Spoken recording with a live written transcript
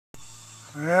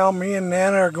Well, me and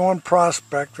Nana are going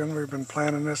prospecting. We've been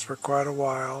planning this for quite a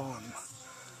while. And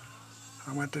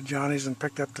I went to Johnny's and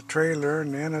picked up the trailer.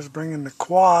 Nana's bringing the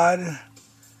quad.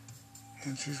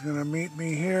 And she's going to meet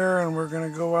me here, and we're going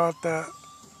to go out that,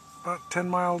 about 10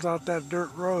 miles out that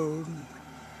dirt road.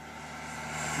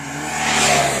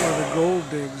 Where the gold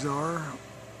digs are.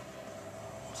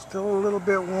 Still a little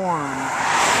bit warm.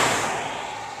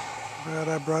 But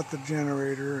I brought the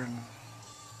generator, and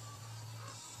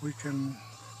we can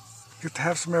get to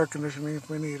have some air conditioning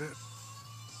if we need it.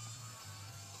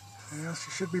 Yeah, she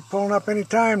should be pulling up any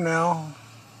time now.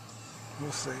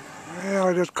 We'll see. Yeah,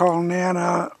 I just called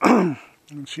Nana, and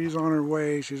she's on her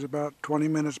way. She's about 20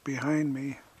 minutes behind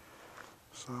me.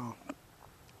 So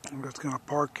I'm just going to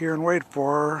park here and wait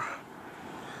for her.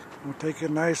 We'll take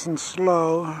it nice and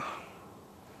slow.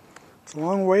 It's a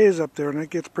long ways up there, and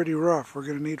it gets pretty rough. We're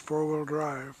going to need four-wheel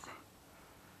drive.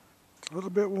 It's a little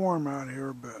bit warm out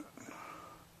here, but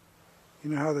you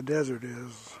know how the desert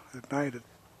is. At night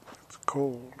it's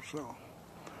cold, so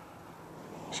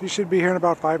she should be here in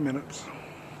about 5 minutes.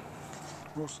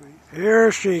 We'll see.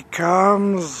 Here she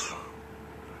comes.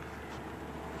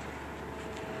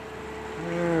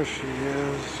 There she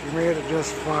is. She made it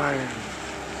just fine.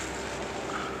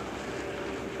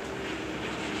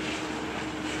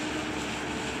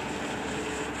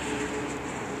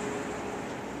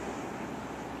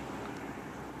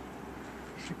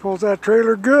 She pulls that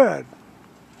trailer good.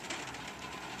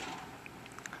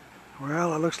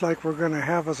 Well, it looks like we're going to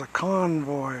have us a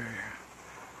convoy.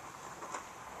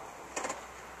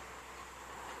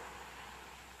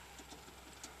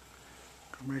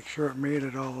 Make sure it made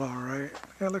it all right.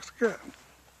 Yeah, it looks good.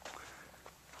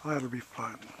 That'll be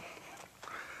fun.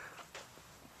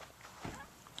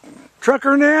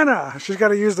 Trucker Nana! She's got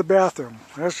to use the bathroom.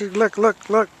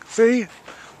 Look, see?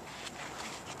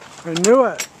 I knew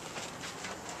it.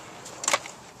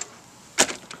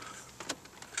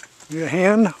 Need a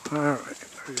hand? Alright,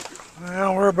 there you go.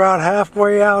 Well, we're about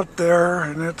halfway out there,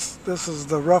 and this is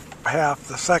the rough half,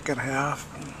 the second half.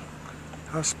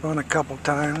 I've spun a couple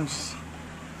times.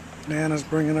 Nana's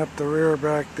bringing up the rear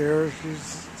back there.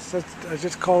 I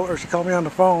just called her, she called me on the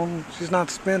phone. She's not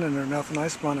spinning or nothing. I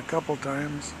spun a couple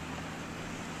times.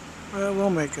 Well, we'll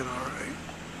make it alright.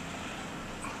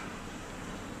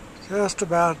 Just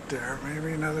about there,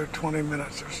 maybe another 20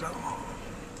 minutes or so.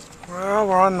 Well,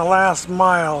 we're on the last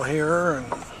mile here,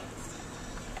 and we're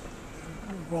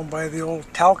going by the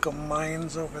old talcum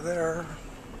mines over there.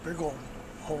 Big old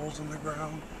holes in the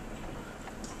ground.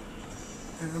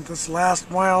 And this last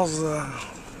mile's the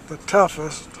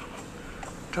toughest.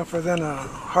 Tougher than a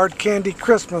hard candy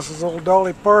Christmas, as old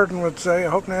Dolly Parton would say. I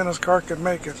hope Nana's car can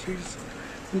make it. She's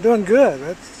been doing good.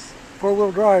 That's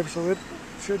four-wheel drive, so it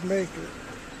should make it.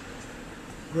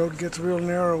 Road gets real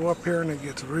narrow up here, and it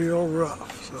gets real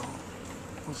rough, so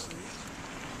we'll see.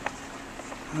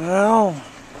 Well,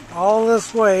 all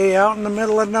this way out in the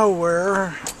middle of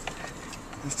nowhere,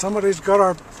 and somebody's got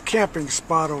our camping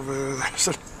spot over there. There's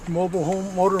a mobile home,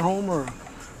 motorhome, or a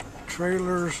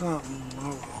trailer or something.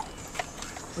 Oh well.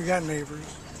 We got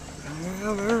neighbors.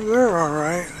 Yeah, they're all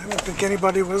right. I don't think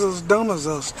anybody was as dumb as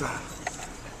us to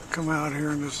come out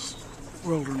here in this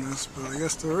wilderness, but I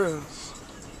guess there is.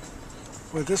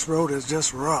 Well, this road is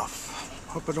just rough.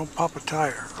 Hope I don't pop a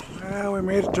tire. Well, we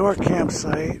made it to our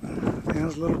campsite.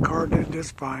 Nana's little car did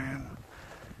just fine.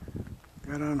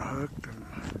 Got unhooked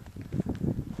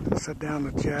and set down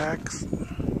the jacks.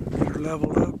 Get her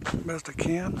leveled up best I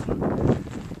can.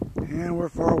 And we're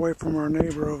far away from our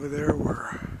neighbor over there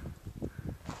where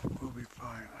we'll be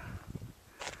fine.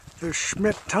 There's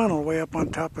Schmidt Tunnel way up on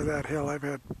top of that hill. I've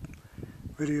had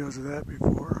videos of that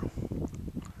before.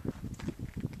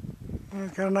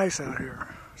 It's kind of nice out here.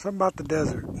 Something about the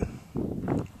desert.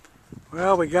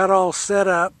 Well, we got all set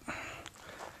up.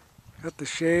 Got the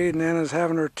shade. Nana's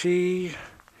having her tea.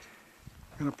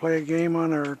 Gonna play a game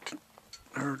on her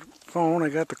phone. I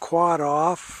got the quad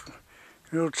off.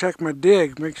 Gonna check my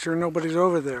dig. Make sure nobody's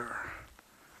over there.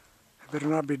 I better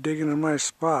not be digging in my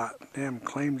spot. Damn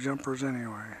claim jumpers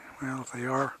anyway. Well, if they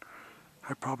are,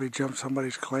 I probably jumped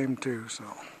somebody's claim too. So,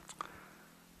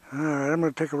 all right, I'm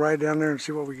gonna take a ride down there and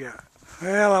see what we got.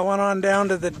 Well, I went on down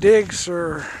to the digs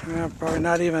for probably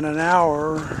not even an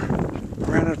hour.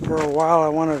 Ran it for a while. I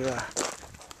wanted to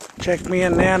check me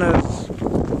and Nana's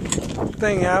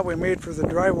thing out we made for the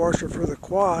dry washer for the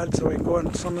quad, so we can go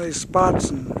in some of these spots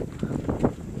and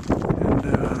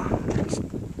it's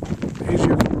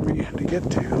easier for me to get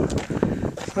to.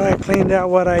 So I cleaned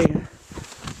out what I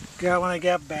got when I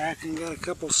got back and got a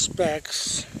couple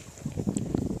specs.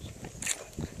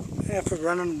 After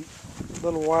running a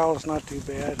little while, it's not too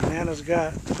bad. Nana's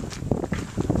got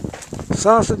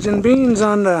sausage and beans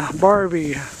on the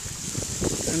Barbie,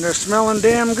 and they're smelling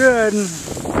damn good.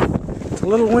 It's a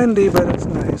little windy, but it's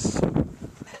nice.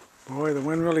 Boy, the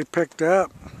wind really picked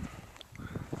up.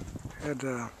 Had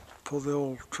to pull the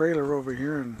old trailer over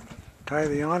here and tie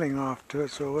the awning off to it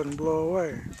so it wouldn't blow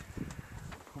away.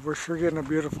 But we're sure getting a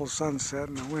beautiful sunset,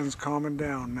 and the wind's calming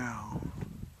down now.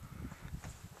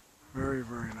 Very,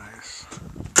 very nice.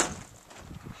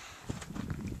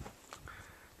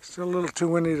 Still a little too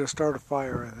windy to start a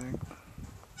fire, I think.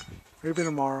 Maybe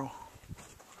tomorrow.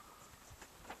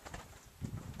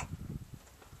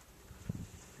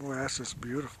 Boy, that's just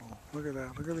beautiful. Look at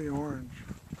that. Look at the orange.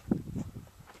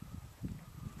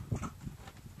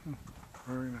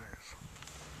 Very nice.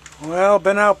 Well,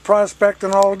 been out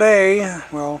prospecting all day.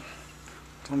 Well,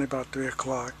 it's only about 3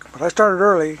 o'clock. But I started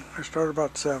early. I started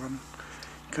about 7.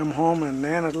 Come home and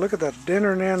Nana, look at that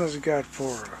dinner Nana's got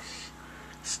for us.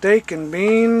 Steak and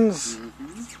beans.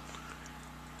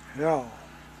 Yeah.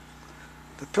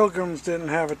 The Pilgrims didn't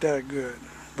have it that good.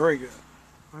 Very good.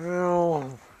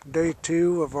 Well, day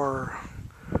 2 of our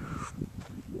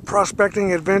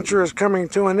prospecting adventure is coming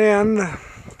to an end.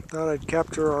 Thought I'd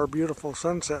capture our beautiful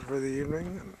sunset for the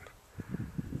evening.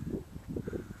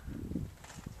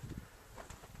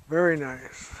 Very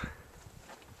nice.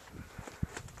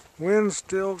 Wind's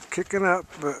still kicking up,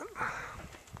 but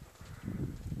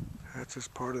that's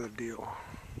just part of the deal.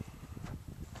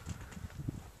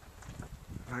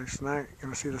 Nice night.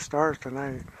 Gonna see the stars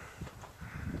tonight.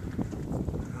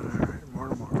 Alright, more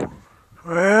tomorrow.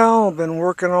 Well, been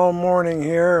working all morning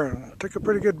here and took a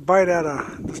pretty good bite out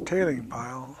of this tailing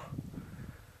pile.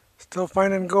 Still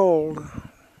finding gold.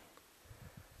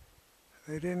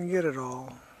 They didn't get it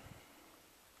all.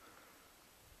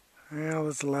 Well,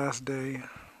 it's the last day.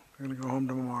 I'm going to go home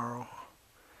tomorrow.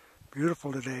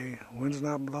 Beautiful today. Wind's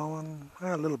not blowing.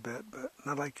 A little bit, but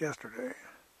not like yesterday.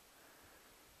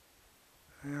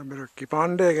 Yeah, I better keep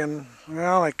on digging.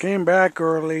 Well, I came back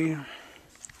early.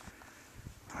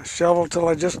 I shoveled till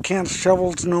I just can't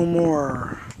shovel no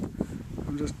more.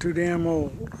 I'm just too damn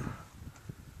old.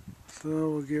 So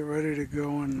we'll get ready to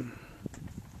go and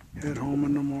head home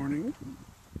in the morning.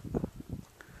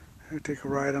 I'll take a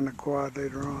ride on the quad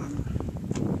later on.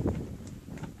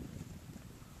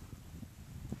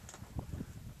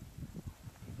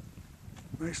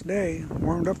 Nice day,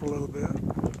 warmed up a little bit,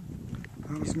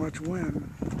 not as much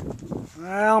wind.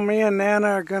 Well, me and Nana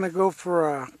are going to go for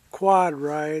a quad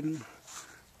ride.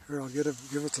 Here, I'll give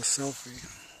us a selfie.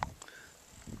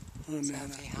 Oh,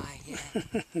 Nana. Selfie, hi,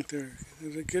 yeah. There,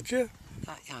 did it get you?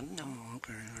 I don't know. Oh,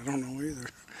 okay, I don't know either.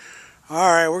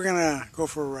 Alright, we're going to go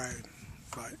for a ride.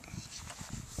 Bye.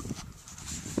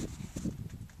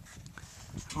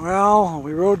 Well,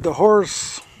 we rode the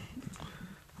horse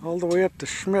all the way up to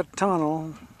Schmidt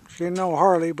Tunnel. She ain't no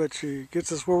Harley, but she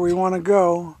gets us where we want to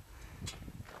go.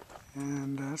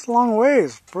 And it's a long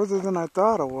ways, further than I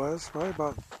thought it was, probably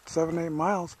about 7-8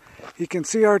 miles. You can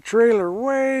see our trailer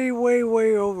way, way,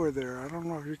 way over there. I don't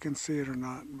know if you can see it or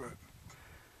not, but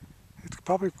it's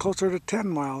probably closer to 10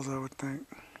 miles, I would think.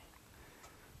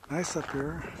 Nice up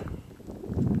here.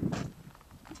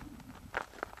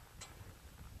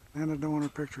 Nana don't want her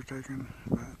picture taken,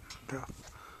 but tough.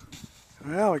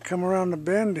 Well, we come around the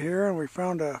bend here and we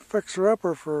found a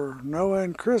fixer-upper for Noah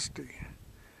and Christy.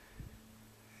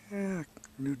 Yeah,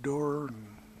 new door and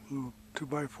a little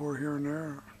 2x4 here and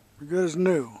there. As good as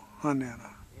new, huh,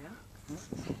 Nana? Yeah.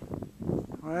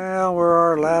 Well, we're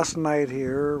our last night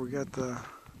here. We got the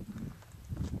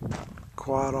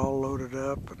quad all loaded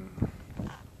up and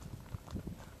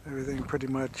everything pretty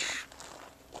much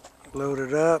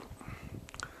loaded up.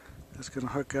 Just gonna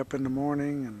hook up in the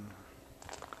morning and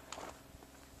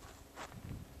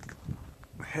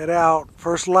head out.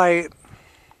 First light.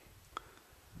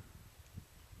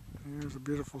 Here's a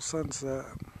beautiful sunset.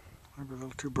 Maybe a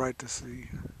little too bright to see.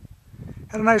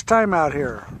 Had a nice time out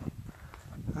here.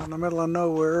 Out in the middle of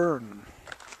nowhere. And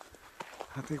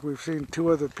I think we've seen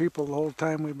 2 other people the whole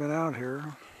time we've been out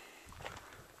here.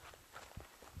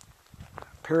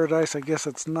 Paradise, I guess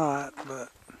it's not, but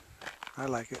I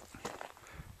like it.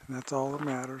 And that's all that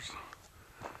matters.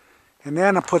 And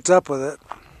Nana puts up with it.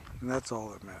 And that's all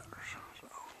that matters.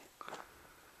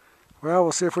 Well,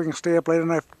 we'll see if we can stay up late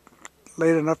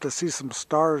enough to see some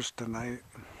stars tonight.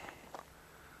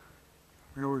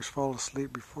 We always fall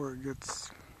asleep before it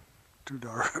gets too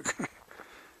dark.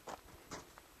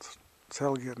 It's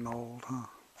hell getting old, huh?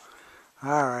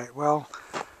 Alright, well,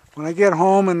 when I get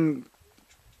home and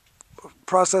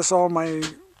process all my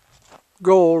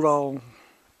gold, I'll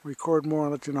record more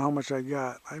and let you know how much I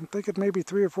got. I'm thinking maybe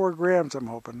 3 or 4 grams, I'm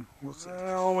hoping. We'll see.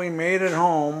 Well, we made it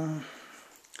home.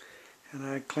 And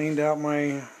I cleaned out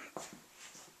my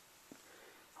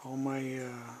all my,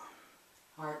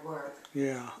 Hard work.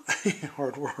 yeah,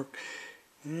 hard work.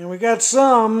 And we got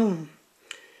some,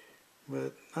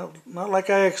 but not like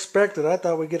I expected. I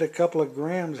thought we'd get a couple of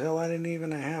grams. Hell, I didn't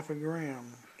even a half a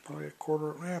gram. Probably a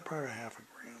quarter, probably a half a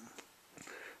gram.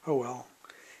 Oh well.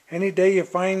 Any day you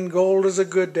find gold is a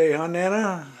good day, huh,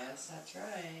 Nana? Yes, that's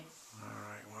right. All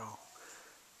right, well,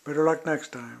 better luck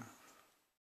next time.